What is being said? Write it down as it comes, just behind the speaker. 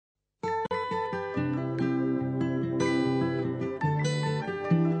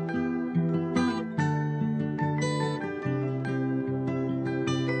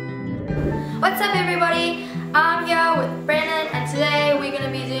What's up everybody? I'm here with Brennan and today we're going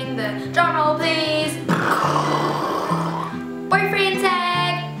to be doing the drum roll please boyfriend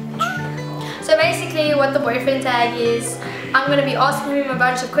tag. So basically what the boyfriend tag is, I'm going to be asking him a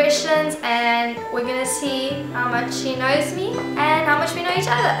bunch of questions and we're going to see how much he knows me and how much we know each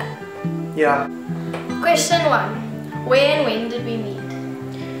other. Yeah. Question 1. Where and when did we meet?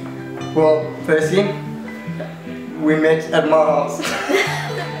 Well, firstly, we met at my house.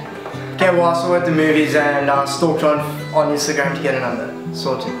 Okay, well I saw at the movies and I stalked on Instagram to get a number.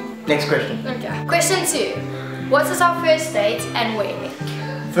 Sorted. Next question. Okay. Question 2. What was our first date and where?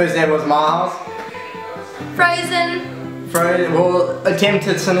 First date was my house. Frozen. Well,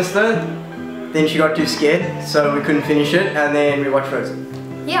 attempted Sinister. Then she got too scared, so we couldn't finish it, and then we watched Frozen.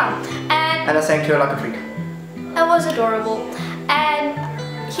 Yeah, and I sang to her like a freak. It was adorable. And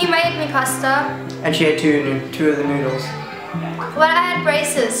he made me pasta. And she had two of the noodles. Well, I had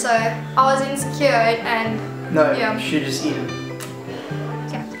braces, so I was insecure and No, yeah. she just eat it.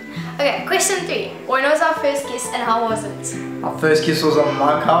 Okay, question 3. When was our first kiss and how was it? Our first kiss was on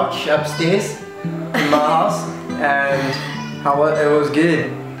my couch upstairs in my house, and it was good,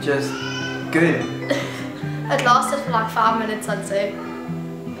 just good. It lasted for like 5 minutes, I'd say.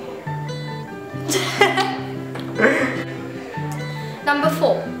 Number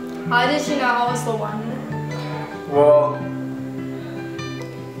 4. How did you know I was the one? Well,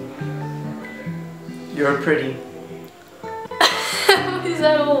 you're pretty. Is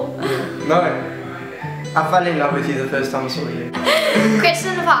that all? No, I fell in love with you the first time I saw you.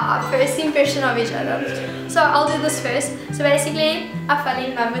 Question 5. First impression of each other. So I'll do this first. So basically, I fell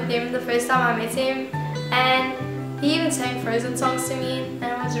in love with him the first time I met him, and he even sang Frozen songs to me, and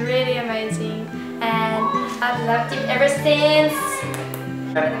it was really amazing. And I've loved him ever since.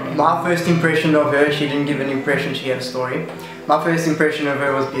 My first impression of her, she didn't give an impression, she had a story. My first impression of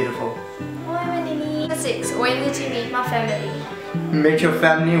her was beautiful. 6. When did you meet my family? Met your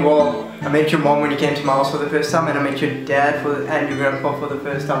family? Well, I met your mom when you came to my house for the first time, and I met your dad and your grandpa for the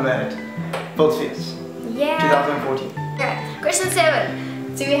first time at Fields, Yeah. 2014. Okay. Question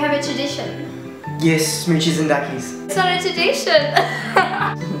 7. Do we have a tradition? Yes, Smoochies and Duckies. It's not a tradition.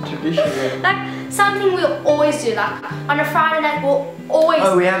 Tradition. Like something we'll always do. Like on a Friday night, we'll always.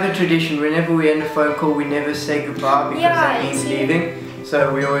 Oh, we have a tradition. Whenever we end a phone call, we never say goodbye because that means leaving.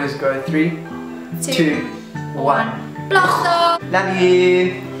 So we always go 3, 2, 1. Blaster. Love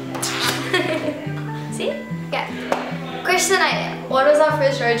you. See? Okay. Question 8. What was our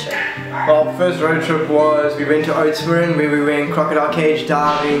first road trip? Our first road trip was, we went to Oatsburn where we went crocodile cage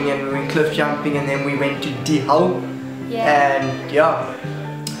diving and we went cliff jumping, and then we went to D Hull. Yeah. And yeah,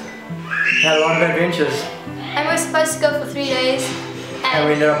 had a lot of adventures. And we were supposed to go for 3 days. And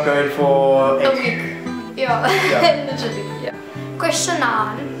we ended up going for a week. Yeah. Literally. Yeah. Question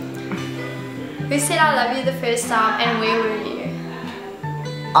 9. Who said I love you the first time and where were you?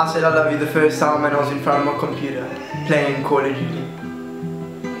 I said I love you the first time and I was in front of my computer playing Call of Duty.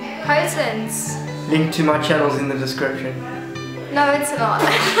 Potence. Link to my channels in the description. No, it's not.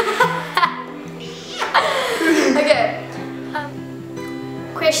 Okay.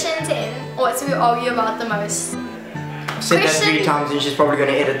 Question 10. What do we argue about the most? I've said that 3 times and she's probably going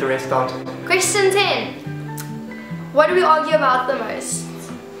to edit the rest out. Question 10. What do we argue about the most?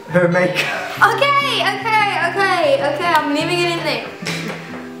 Her makeup. Okay, I'm leaving it in there.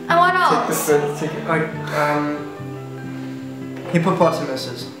 And what else?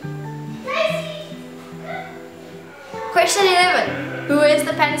 Hippopotamuses. Question 11. Who wears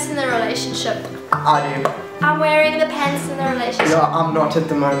the pants in the relationship? I do. I'm wearing the pants in the relationship. Yeah, I'm not at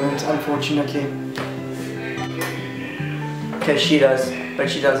the moment, unfortunately. Okay, she does, but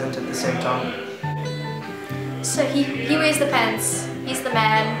she doesn't at the same time. So he wears the pants. He's the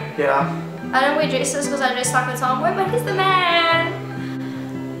man. Yeah. I don't wear dresses because I dress like a tomboy, but he's the man.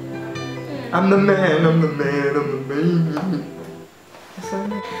 I'm the man, I'm the man, I'm the man.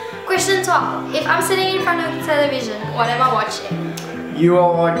 Question 12. If I'm sitting in front of the television, what am I watching? You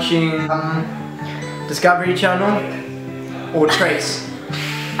are watching Discovery Channel or Trace.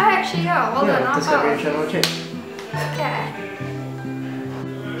 Oh, actually, yeah. Well done. Discovery Channel or Trace. Okay.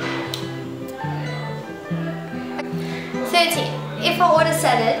 13. If I order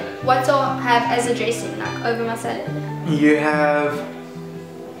salad, what do I have as a dressing, like over my salad? You have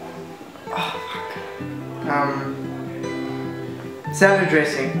salad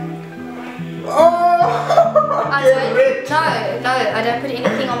dressing. Oh! I don't. No, I don't put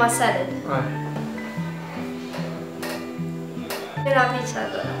anything on my salad. Right. We love each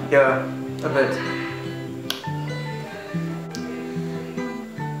other. Yeah, a bit.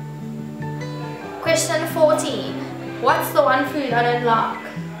 Question 14. What's the one food I don't like?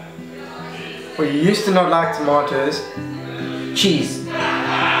 Well, you used to not like tomatoes. Cheese.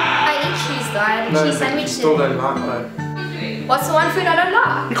 I eat cheese though. I had a cheese but sandwich you still today. don't like that. What's the one food I don't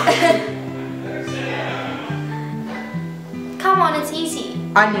like? Come on, it's easy.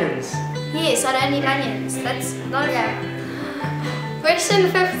 Onions. Yes, I don't eat onions. That's not okay. Question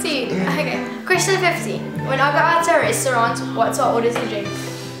 15. Okay. Question 15. When I go out to a restaurant, what sort of orders you drink?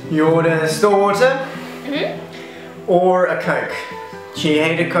 You order still water Mm-hmm. or a Coke. She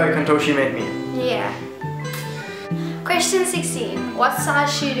hated Coke until she met me. Yeah. Question 16. What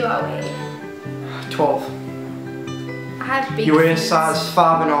size shoe do I wear? 12. I have big You wear a feet. size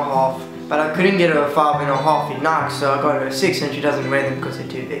 5.5, but I couldn't get her a 5.5 in Nike, so I got her a 6 and she doesn't wear them because they're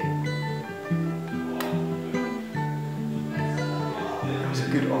too big. That was a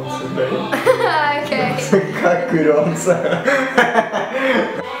good answer, babe. Okay. That's a good answer.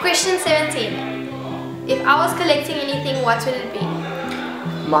 Question 17. If I was collecting anything, what would it be?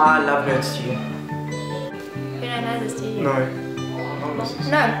 My love notes to you. You don't know this, do you? No.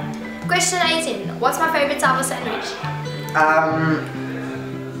 No. Question 18. What's my favorite type of sandwich?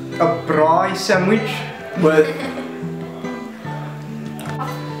 A braai sandwich with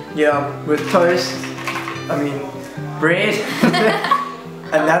with toast. I mean bread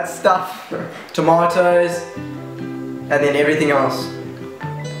and that stuff, tomatoes, and then everything else.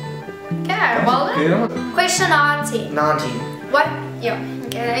 Okay, well then. Good. Question 19. 19. What? Yeah.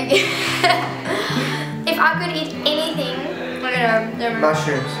 Okay. If I could eat anything, I don't know.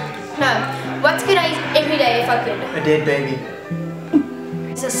 Mushrooms. No. What could I eat every day if I could? A dead baby.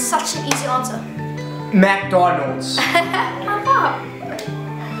 This is such an easy answer. McDonald's.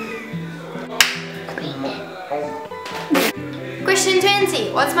 Question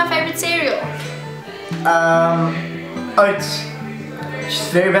 20. What's my favorite cereal? Oats. She's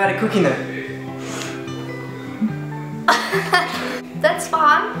very bad at cooking them. That's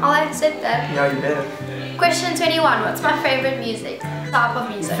fine. I'll accept that. Yeah, you better. Question 21. What's my favorite music? Type of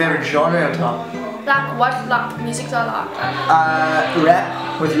music. Favorite genre or type? Like what music do I like?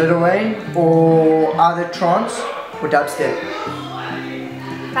 Rap with Lil Wayne, or either trance or dubstep.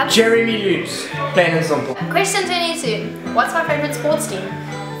 Jeremy Lewis, plain and simple. Question 22. What's my favorite sports team?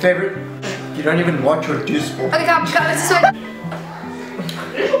 Favorite? You don't even watch or do sport. Okay, come, let's just wait.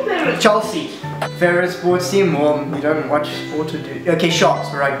 Chelsea. Favorite sports team? Well, you don't watch sport or do. Okay,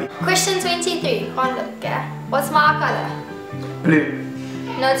 Sharks, rugby. Question 23. Can't look, yeah? What's my eye color? Blue.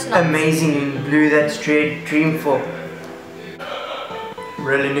 No, it's not. Amazing blue, that's dreamful.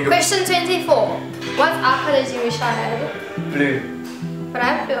 Really nigga. Question 24. What eye color do you wish I had? Blue. But I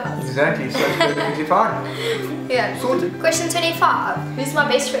have blue eyes. Exactly, so it's perfectly fine. Yeah. Sorted. Question 25. Who's my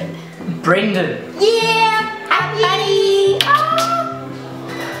best friend? Brendan. Yeah! Hi, buddy! Oh.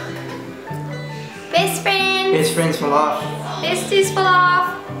 Best friends! Best friends for life. Besties for life!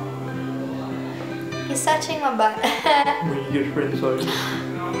 He's touching my butt. When you get friends over.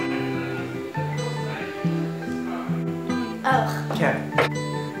 Ugh. Okay.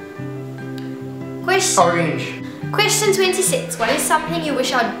 Question 26. What is something you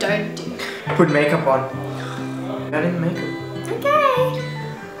wish I don't do? Put makeup on. I didn't make it. Okay.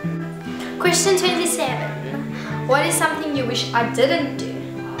 Question 27. What is something you wish I didn't do?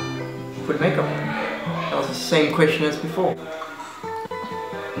 Put makeup on. That was the same question as before.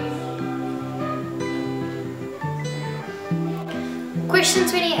 Question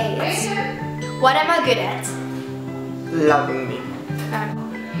 28. What am I good at? Loving me.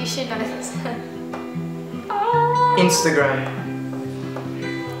 You should know this. Instagram.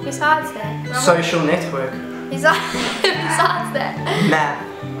 Besides that. No. Social network. Besides that. Math.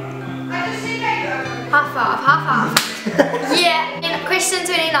 Half. Yeah. In question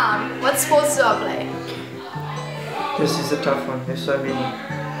 29. What sports do I play? This is a tough one. There's so many.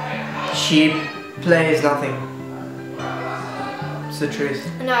 She plays nothing. It's the truth.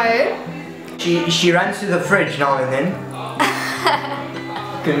 No. She runs to the fridge now and then.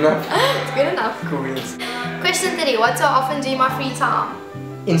 Good enough. It's good enough. Cool beans. Question 30. What do I often do in my free time?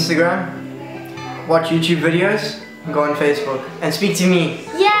 Instagram. Watch YouTube videos. And go on Facebook. And speak to me.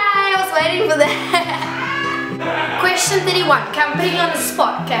 Yay! I was waiting for that. Question 31. Okay, I'm putting you on the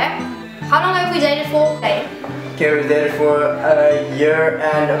spot, okay? How long have we dated for? Okay. Okay, we were there for a year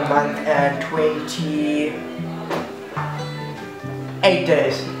and a month and 28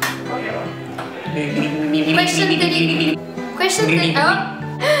 days.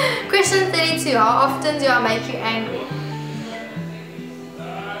 Question 32. How often do I make you angry?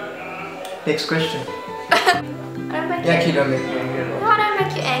 Next question. I don't make You actually don't make me angry at No, all. I don't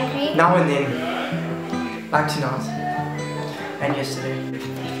make you angry. Now and then. Like tonight. And yesterday.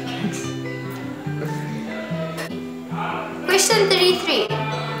 Question 33.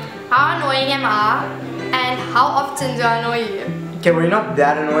 How annoying am I? And how often do I annoy you? Okay, well, you're not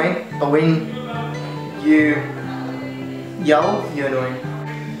that annoying, but when you yell, you're annoying.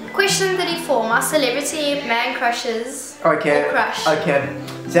 Question 34. My celebrity man crushes. Okay. Or crush. Okay.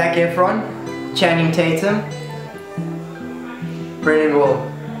 Zac Efron, Channing Tatum, Brennan Wall.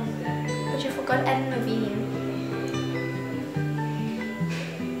 But you forgot Adam Levine.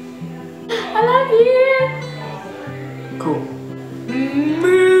 I love you. Cool.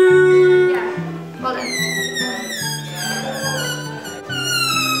 Yeah. Well done.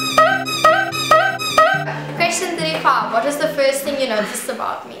 Question 35. What is the first thing you noticed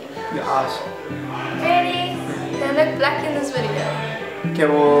about me? Your ass. Really? They look black in this video. Okay,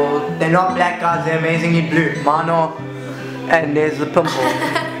 well, they're not black, guys, they're amazingly blue. Mine are, and there's the pimple.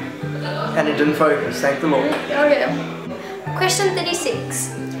 And it didn't focus, thank the Lord. Okay. Question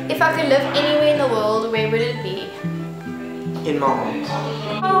 36. If I could live anywhere in the world, where would it be? In my arms.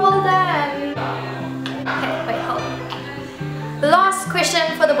 Oh, well done. Okay, wait, hold on. The last question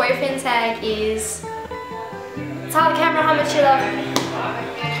for the boyfriend tag is, tell the camera how much you love me.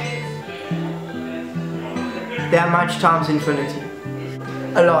 That much times infinity.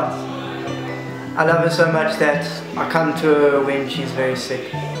 A lot. I love her so much that I come to her when she's very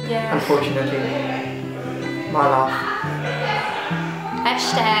sick. Yeah. Unfortunately. My life.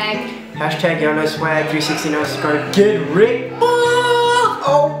 Hashtag YOLO swag 360 no scope. Get Rick.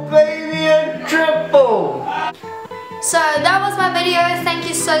 Oh baby, a triple. So that was my video. Thank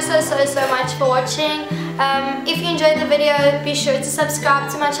you so much for watching. If you enjoyed the video, be sure to subscribe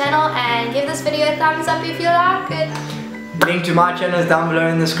to my channel and give this video a thumbs up if you like it. Link to my channel is down below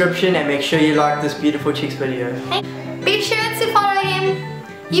in the description, and make sure you like this beautiful chick's video. Be sure to follow him.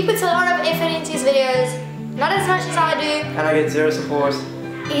 He puts a lot of effort into his videos, not as much as I do. And I get 0 support.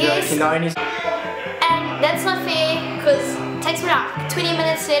 Yes. And that's not fair because it takes me like 20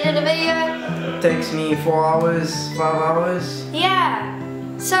 minutes to edit a video. It takes me 4 hours, 5 hours. Yeah.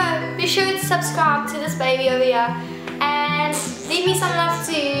 So be sure to subscribe to this baby over here and leave me some love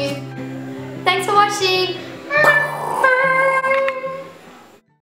too. Thanks for watching.